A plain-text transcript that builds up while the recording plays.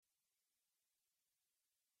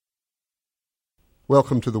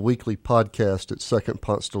Welcome to the weekly podcast at Second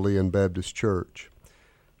Ponce de Leon Baptist Church.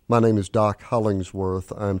 My name is Doc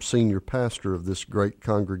Hollingsworth. I'm senior pastor of this great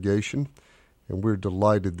congregation, and we're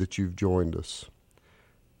delighted that you've joined us.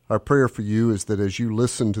 Our prayer for you is that as you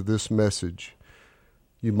listen to this message,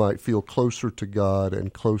 you might feel closer to God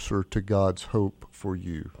and closer to God's hope for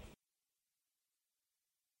you.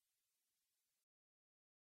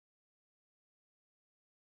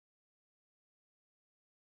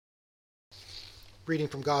 Reading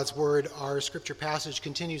from God's Word, our scripture passage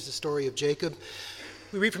continues the story of Jacob.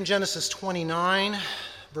 We read from Genesis 29,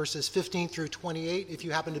 verses 15 through 28. If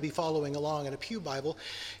you happen to be following along in a Pew Bible,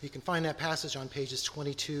 you can find that passage on pages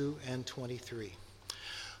 22 and 23.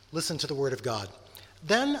 Listen to the Word of God.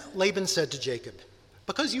 Then Laban said to Jacob,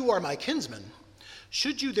 "Because you are my kinsman,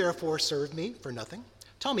 should you therefore serve me for nothing?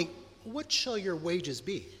 Tell me, what shall your wages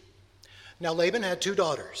be?" Now Laban had 2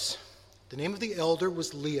 daughters. The name of the elder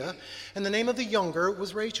was Leah, and the name of the younger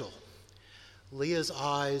was Rachel. Leah's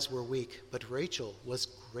eyes were weak, but Rachel was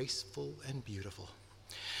graceful and beautiful.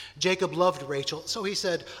 Jacob loved Rachel, so he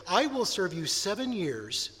said, "I will serve you 7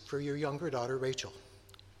 years for your younger daughter Rachel."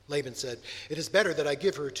 Laban said, "It is better that I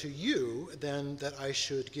give her to you than that I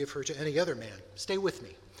should give her to any other man. Stay with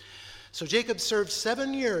me." So Jacob served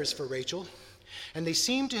 7 years for Rachel, and they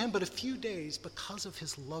seemed to him but a few days because of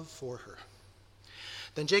his love for her.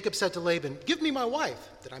 Then Jacob said to Laban, "Give me my wife,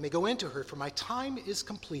 that I may go into her, for my time is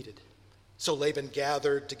completed." So Laban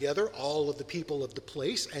gathered together all of the people of the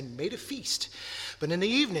place and made a feast. But in the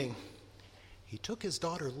evening, he took his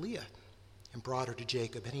daughter Leah and brought her to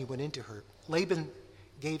Jacob, and he went into her. Laban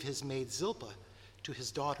gave his maid Zilpah to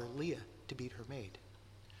his daughter Leah to be her maid.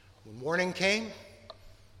 When morning came,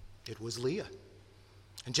 it was Leah.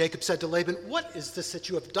 And Jacob said to Laban, "What is this that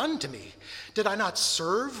you have done to me? Did I not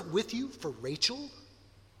serve with you for Rachel?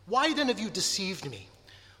 Why then have you deceived me?"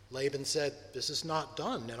 Laban said, "This is not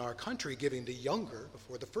done in our country, giving the younger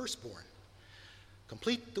before the firstborn.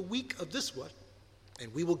 Complete the week of this one,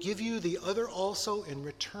 and we will give you the other also in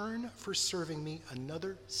return for serving me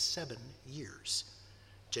another 7 years."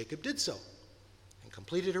 Jacob did so and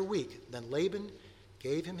completed her week. Then Laban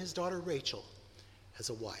gave him his daughter Rachel as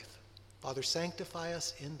a wife. Father, sanctify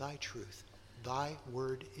us in thy truth. Thy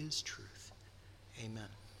word is truth. Amen.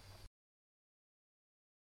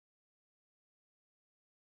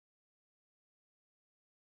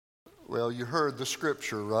 Well, you heard the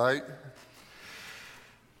scripture, right?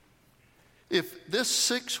 If this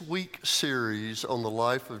 6-week series on the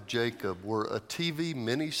life of Jacob were a TV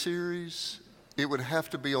miniseries, it would have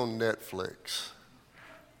to be on Netflix,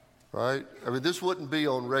 right? I mean, this wouldn't be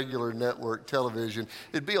on regular network television.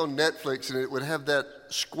 It'd be on Netflix, and it would have that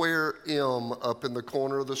square M up in the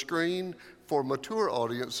corner of the screen for mature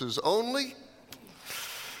audiences only.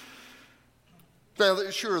 Now,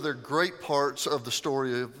 sure, there are great parts of the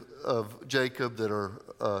story of Jacob that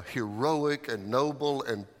are heroic and noble,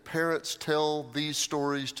 and parents tell these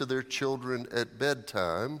stories to their children at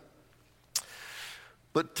bedtime.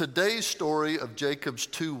 But today's story of Jacob's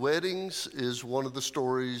 2 weddings is one of the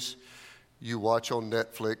stories you watch on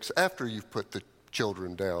Netflix after you've put the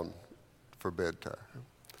children down for bedtime.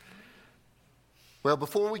 Well,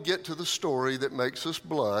 before we get to the story that makes us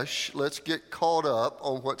blush, let's get caught up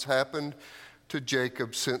on what's happened to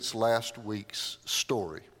Jacob since last week's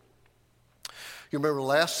story. You remember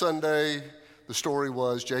last Sunday, the story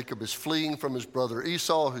was Jacob is fleeing from his brother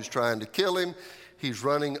Esau, who's trying to kill him. He's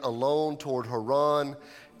running alone toward Haran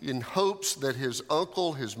in hopes that his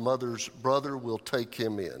uncle, his mother's brother, will take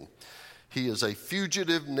him in. He is a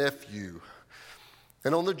fugitive nephew.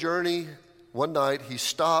 And on the journey, one night, he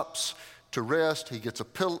stops to rest. He gets a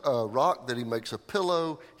rock that he makes a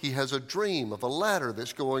pillow. He has a dream of a ladder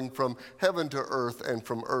that's going from heaven to earth and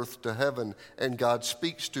from earth to heaven, and God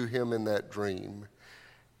speaks to him in that dream.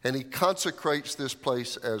 And he consecrates this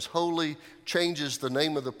place as holy, changes the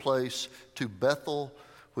name of the place to Bethel,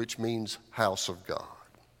 which means house of God.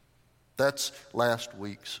 That's last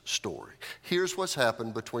week's story. Here's what's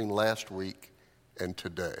happened between last week and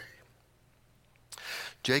today.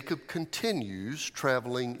 Jacob continues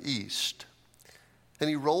traveling east, and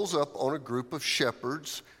he rolls up on a group of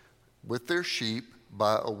shepherds with their sheep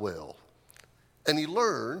by a well. And he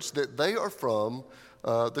learns that they are from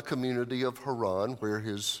the community of Haran, where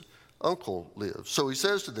his uncle lives. So he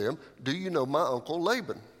says to them, "Do you know my uncle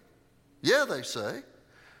Laban?" "Yeah," they say.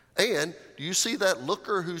 "And do you see that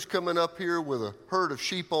looker who's coming up here with a herd of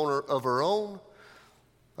sheep of her own?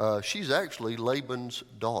 She's actually Laban's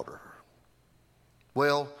daughter."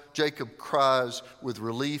 Well, Jacob cries with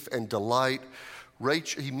relief and delight.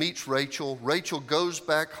 He meets Rachel. Rachel goes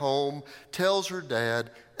back home, tells her dad,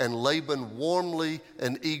 and Laban warmly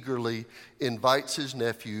and eagerly invites his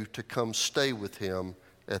nephew to come stay with him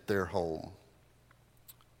at their home.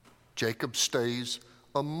 Jacob stays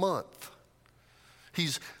a month.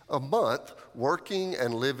 He's a month working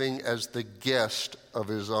and living as the guest of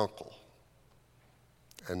his uncle.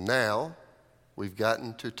 And now we've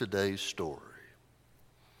gotten to today's story.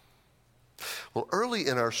 Well, early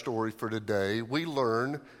in our story for today, we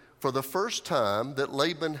learn for the first time that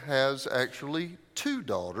Laban has actually 2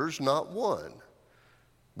 daughters, not one.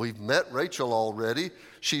 We've met Rachel already.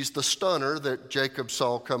 She's the stunner that Jacob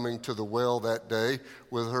saw coming to the well that day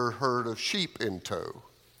with her herd of sheep in tow.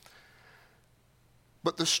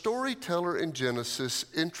 But the storyteller in Genesis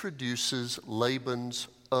introduces Laban's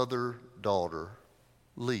other daughter,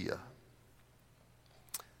 Leah.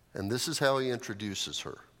 And this is how he introduces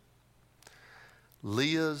her.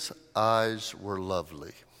 Leah's eyes were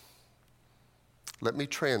lovely. Let me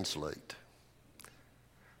translate.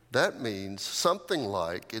 That means something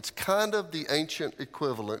like, it's kind of the ancient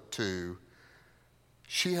equivalent to,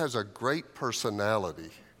 she has a great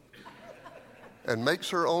personality and makes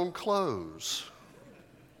her own clothes.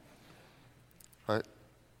 Right?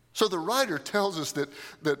 So the writer tells us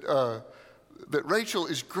that Rachel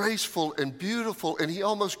is graceful and beautiful, and he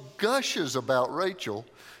almost gushes about Rachel.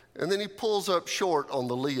 And then he pulls up short on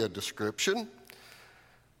the Leah description.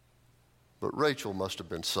 But Rachel must have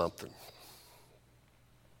been something.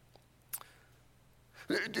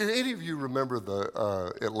 Did any of you remember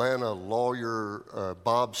the Atlanta lawyer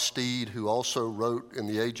Bob Steed, who also wrote in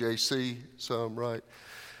the AJC some, right?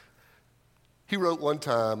 He wrote one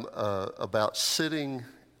time about sitting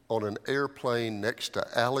on an airplane next to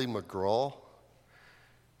Ally McGraw.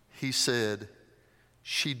 He said,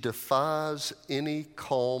 "She defies any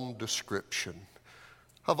calm description."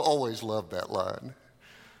 I've always loved that line.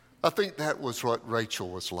 I think that was what Rachel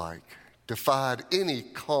was like, defied any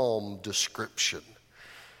calm description.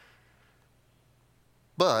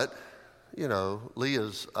 But, you know,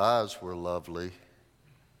 Leah's eyes were lovely.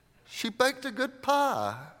 She baked a good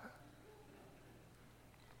pie.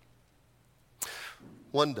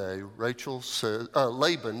 One day,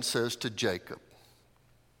 Laban says to Jacob,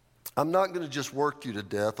 "I'm not going to just work you to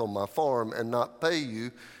death on my farm and not pay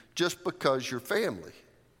you just because you're family.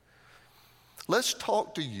 Let's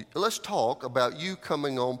talk about you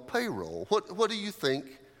coming on payroll. What do you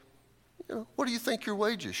think? What do you think your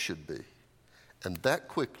wages should be?" And that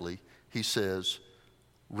quickly, he says,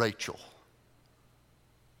 "Rachel.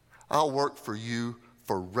 I'll work for you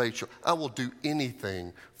for Rachel. I will do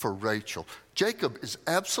anything for Rachel." Jacob is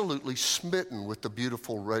absolutely smitten with the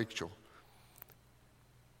beautiful Rachel.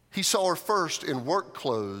 He saw her first in work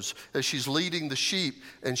clothes as she's leading the sheep,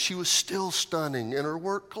 and she was still stunning in her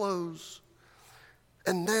work clothes.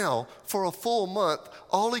 And now, for a full month,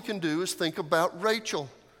 all he can do is think about Rachel.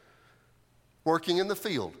 Working in the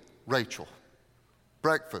field, Rachel.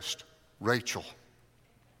 Breakfast, Rachel.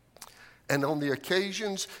 And on the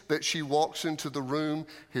occasions that she walks into the room,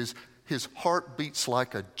 his heart beats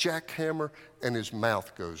like a jackhammer and his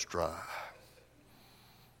mouth goes dry.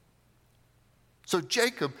 So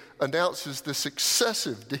Jacob announces this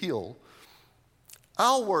excessive deal.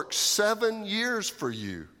 "I'll work 7 years for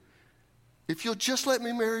you if you'll just let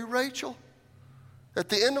me marry Rachel. At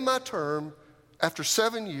the end of my term, after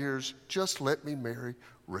 7 years, just let me marry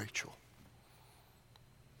Rachel."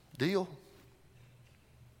 Deal.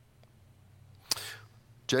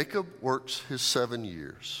 Jacob works his 7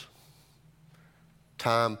 years.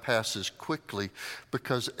 Time passes quickly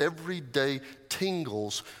because every day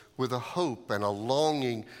tingles with a hope and a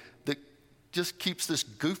longing that just keeps this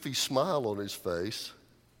goofy smile on his face.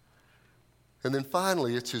 And then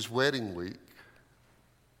finally, it's his wedding week.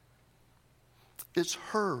 It's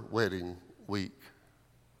her wedding week,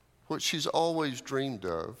 what she's always dreamed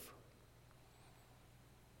of.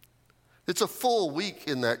 It's a full week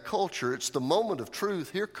in that culture. It's the moment of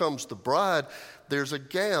truth. Here comes the bride. There's a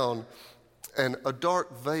gown and a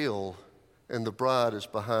dark veil, and the bride is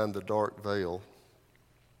behind the dark veil.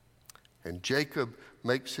 And Jacob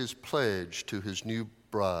makes his pledge to his new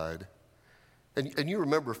bride. And you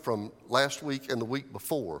remember from last week and the week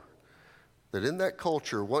before that in that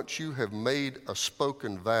culture, once you have made a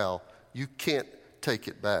spoken vow, you can't take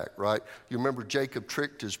it back, right? You remember Jacob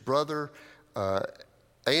tricked his brother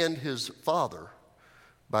and his father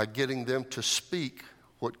by getting them to speak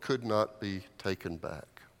what could not be taken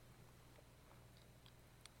back.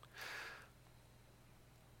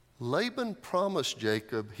 Laban promised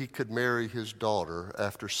Jacob he could marry his daughter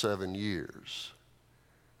after 7 years.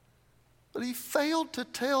 But he failed to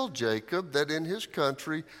tell Jacob that in his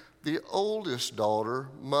country, the oldest daughter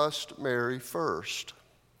must marry first.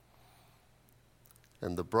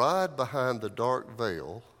 And the bride behind the dark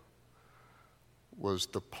veil was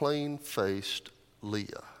the plain-faced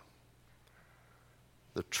Leah.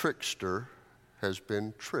 The trickster has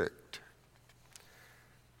been tricked,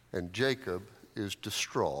 and Jacob is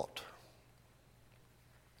distraught.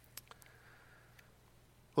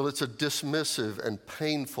 Well, it's a dismissive and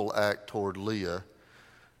painful act toward Leah,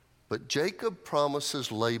 but Jacob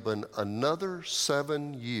promises Laban another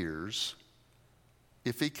 7 years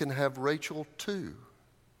if he can have Rachel too.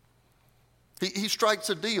 He strikes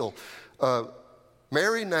a deal.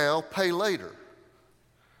 Marry now, pay later.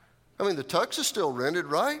 I mean, the tux is still rented,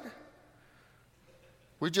 right?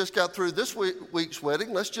 We just got through this week's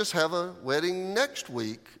wedding. Let's just have a wedding next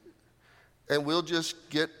week, and we'll just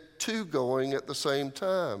get two going at the same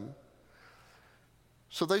time.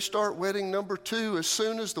 So they start wedding number 2 as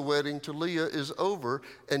soon as the wedding to Leah is over,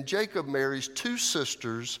 and Jacob marries 2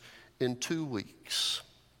 sisters in 2 weeks.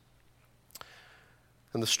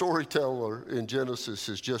 And the storyteller in Genesis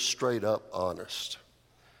is just straight up honest.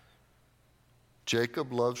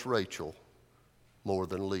 Jacob loves Rachel more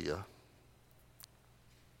than Leah.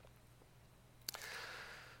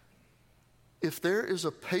 If there is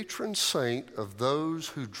a patron saint of those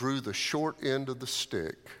who drew the short end of the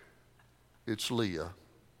stick, it's Leah.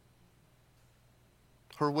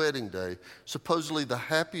 Her wedding day, supposedly the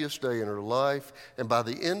happiest day in her life, and by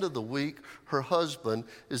the end of the week, her husband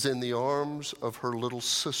is in the arms of her little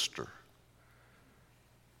sister.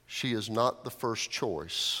 She is not the first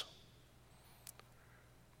choice.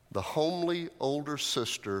 The homely older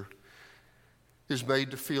sister is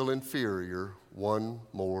made to feel inferior one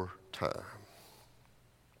more time.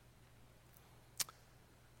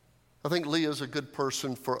 I think Leah's a good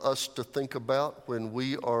person for us to think about when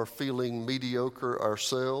we are feeling mediocre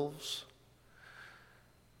ourselves.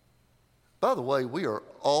 By the way, we are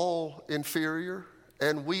all inferior,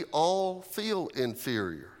 and we all feel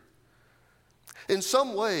inferior. In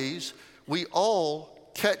some ways, we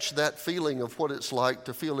all catch that feeling of what it's like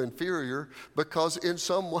to feel inferior because in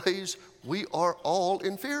some ways, we are all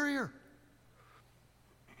inferior.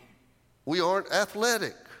 We aren't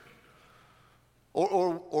athletic.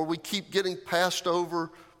 Or we keep getting passed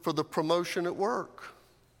over for the promotion at work.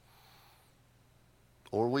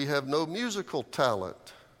 Or we have no musical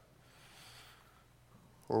talent.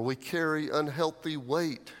 Or we carry unhealthy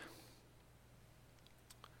weight.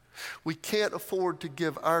 We can't afford to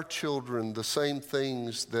give our children the same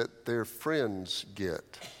things that their friends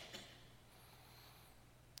get.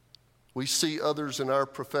 We see others in our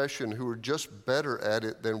profession who are just better at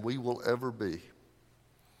it than we will ever be.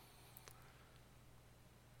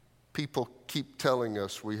 People keep telling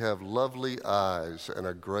us we have lovely eyes and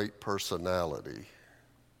a great personality.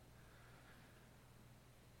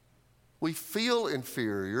 We feel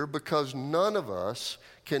inferior because none of us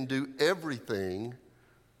can do everything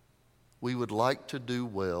we would like to do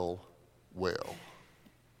well.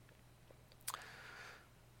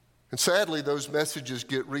 And sadly, those messages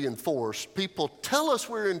get reinforced. People tell us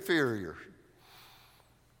we're inferior.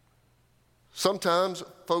 Sometimes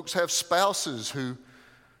folks have spouses who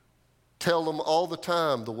tell them all the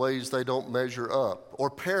time the ways they don't measure up, or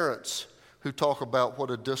parents who talk about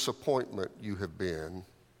what a disappointment you have been.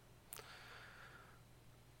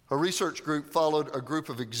 A research group followed a group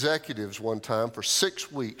of executives one time for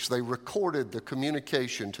 6 weeks. They recorded the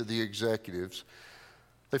communication to the executives.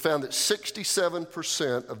 They found that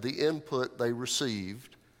 67% of the input they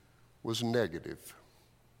received was negative.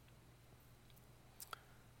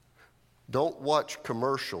 Don't watch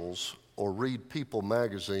commercials or read People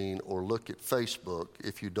magazine or look at Facebook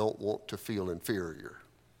if you don't want to feel inferior.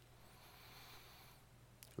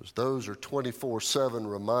 Because those are 24/7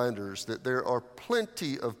 reminders that there are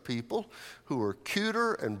plenty of people who are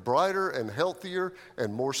cuter and brighter and healthier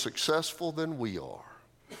and more successful than we are.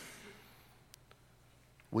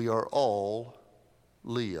 We are all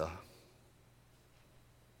Leah.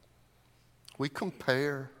 We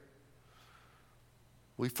compare.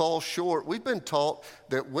 We fall short. We've been taught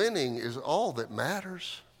that winning is all that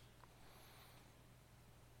matters.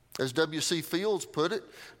 As W.C. Fields put it,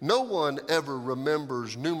 no one ever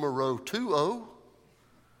remembers numero 20.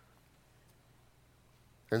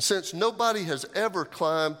 And since nobody has ever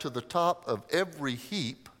climbed to the top of every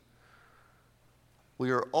heap,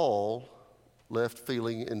 we are all left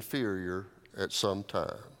feeling inferior at some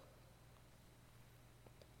time.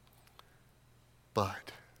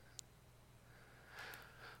 But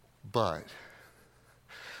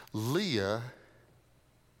Leah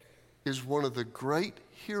is one of the great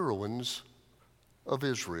heroines of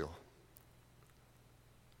Israel.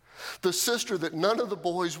 The sister that none of the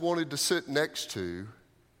boys wanted to sit next to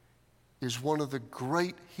is one of the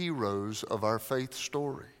great heroes of our faith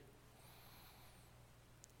story.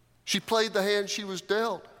 She played the hand she was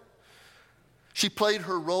dealt. She played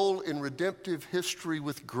her role in redemptive history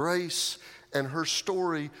with grace, and her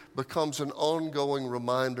story becomes an ongoing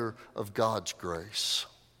reminder of God's grace.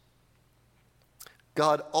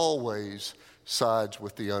 God always sides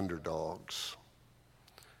with the underdogs.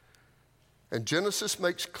 And Genesis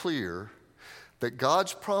makes clear that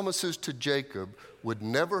God's promises to Jacob would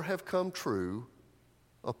never have come true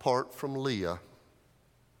apart from Leah.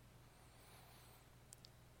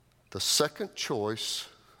 The second choice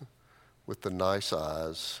with the nice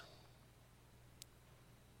eyes.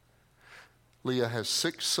 Leah has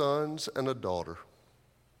 6 sons and a daughter.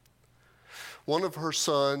 One of her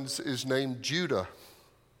sons is named Judah.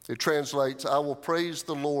 It translates, I will praise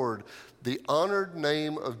the Lord. The honored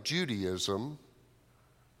name of Judaism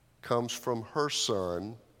comes from her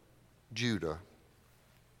son, Judah.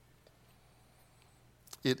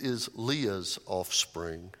 It is Leah's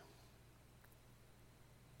offspring.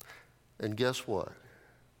 And guess what?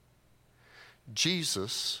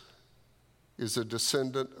 Jesus is a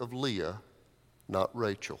descendant of Leah, not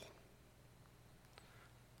Rachel.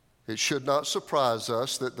 It should not surprise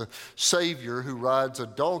us that the Savior who rides a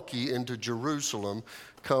donkey into Jerusalem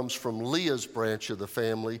comes from Leah's branch of the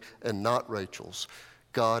family and not Rachel's.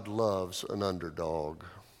 God loves an underdog.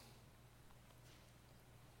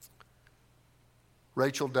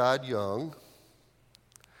 Rachel died young,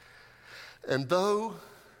 and though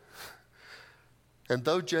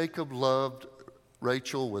Jacob loved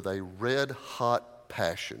Rachel with a red-hot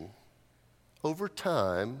passion, over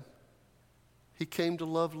time, he came to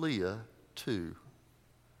love Leah too.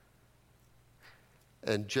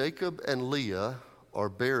 And Jacob and Leah are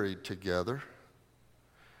buried together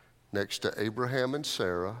next to Abraham and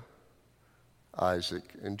Sarah,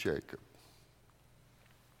 Isaac and Jacob.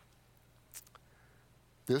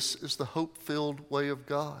 This is the hope-filled way of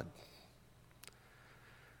God.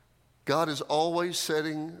 God is always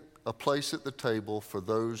setting a place at the table for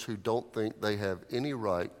those who don't think they have any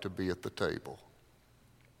right to be at the table.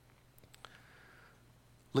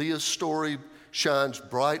 Leah's story shines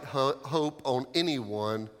bright hope on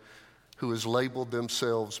anyone who has labeled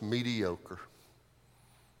themselves mediocre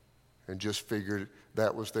and just figured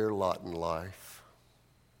that was their lot in life.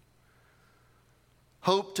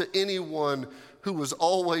 Hope to anyone who was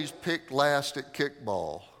always picked last at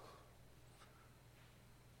kickball,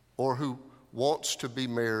 or who wants to be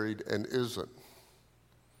married and isn't,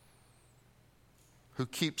 who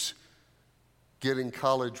keeps getting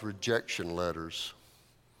college rejection letters,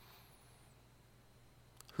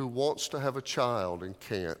 who wants to have a child and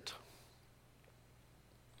can't,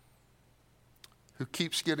 who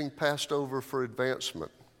keeps getting passed over for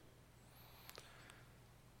advancement,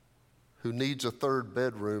 who needs a 3rd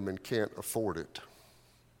bedroom and can't afford it,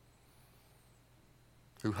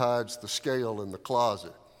 who hides the scale in the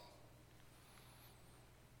closet,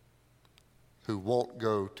 who won't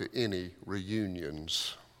go to any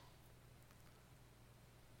reunions.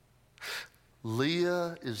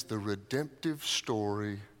 Leah is the redemptive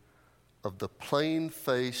story of the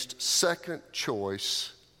plain-faced second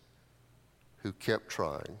choice who kept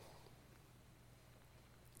trying.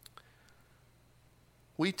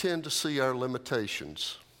 We tend to see our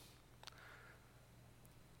limitations,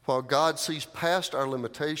 while God sees past our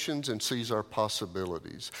limitations and sees our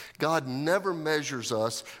possibilities. God never measures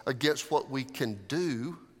us against what we can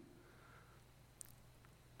do,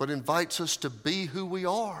 but invites us to be who we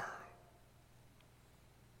are.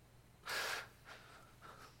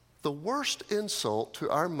 The worst insult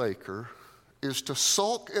to our Maker is to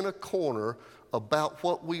sulk in a corner about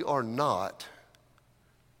what we are not,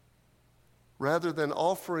 rather than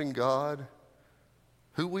offering God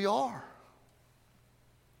who we are.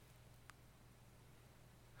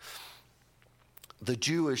 The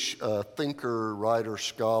Jewish thinker, writer,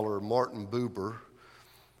 scholar Martin Buber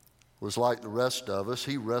was like the rest of us.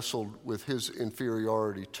 He wrestled with his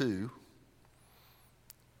inferiority too.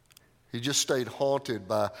 He just stayed haunted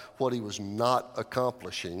by what he was not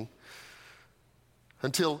accomplishing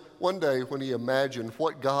until one day when he imagined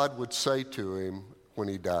what God would say to him when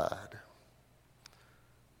he died.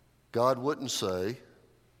 God wouldn't say,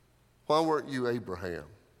 "Why weren't you Abraham?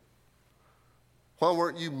 Why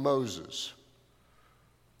weren't you Moses?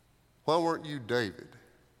 Why weren't you David?"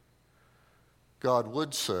 God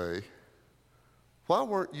would say, "Why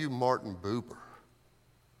weren't you Martin Buber?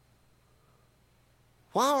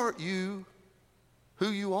 Why aren't you who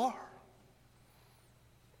you are?"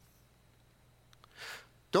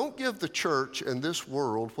 Don't give the church and this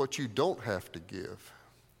world what you don't have to give.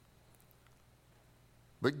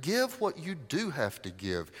 But give what you do have to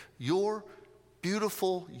give, your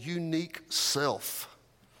beautiful, unique self.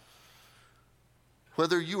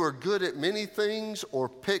 Whether you are good at many things or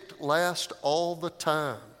picked last all the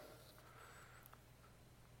time.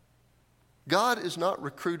 God is not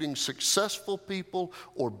recruiting successful people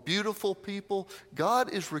or beautiful people.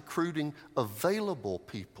 God is recruiting available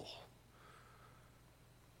people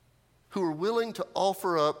who are willing to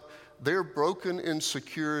offer up their broken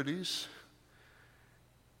insecurities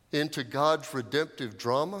into God's redemptive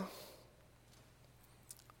drama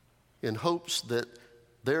in hopes that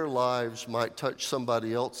their lives might touch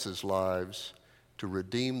somebody else's lives to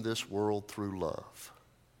redeem this world through love.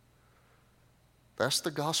 That's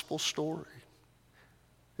the gospel story.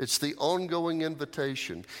 It's the ongoing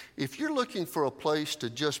invitation. If you're looking for a place to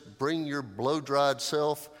just bring your blow-dried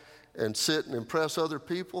self and sit and impress other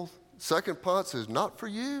people, Second Ponce is not for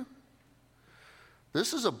you.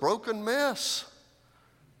 This is a broken mess.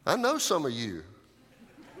 I know some of you.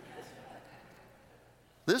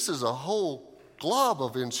 This is a whole glob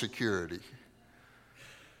of insecurity,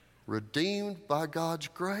 redeemed by God's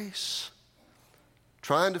grace,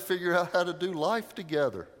 trying to figure out how to do life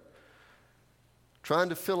together, trying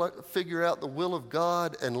to figure out the will of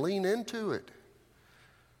God and lean into it,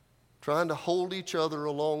 trying to hold each other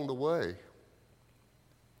along the way.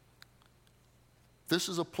 This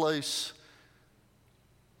is a place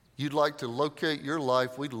you'd like to locate your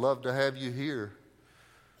life. We'd love to have you here.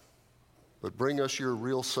 But bring us your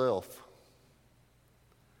real self.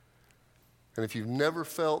 And if you've never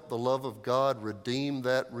felt the love of God redeem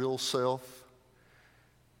that real self,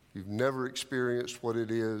 you've never experienced what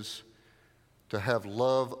it is to have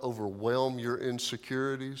love overwhelm your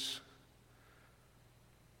insecurities,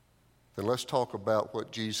 then let's talk about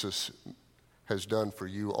what Jesus has done for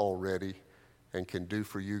you already and can do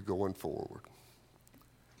for you going forward.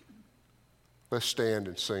 Let's stand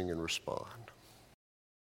and sing and respond.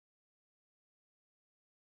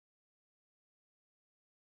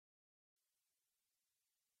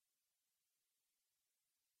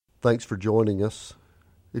 Thanks for joining us.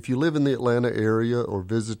 If you live in the Atlanta area or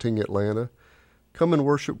visiting Atlanta, come and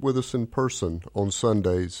worship with us in person on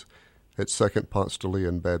Sundays at Second Ponce de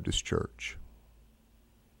Leon Baptist Church.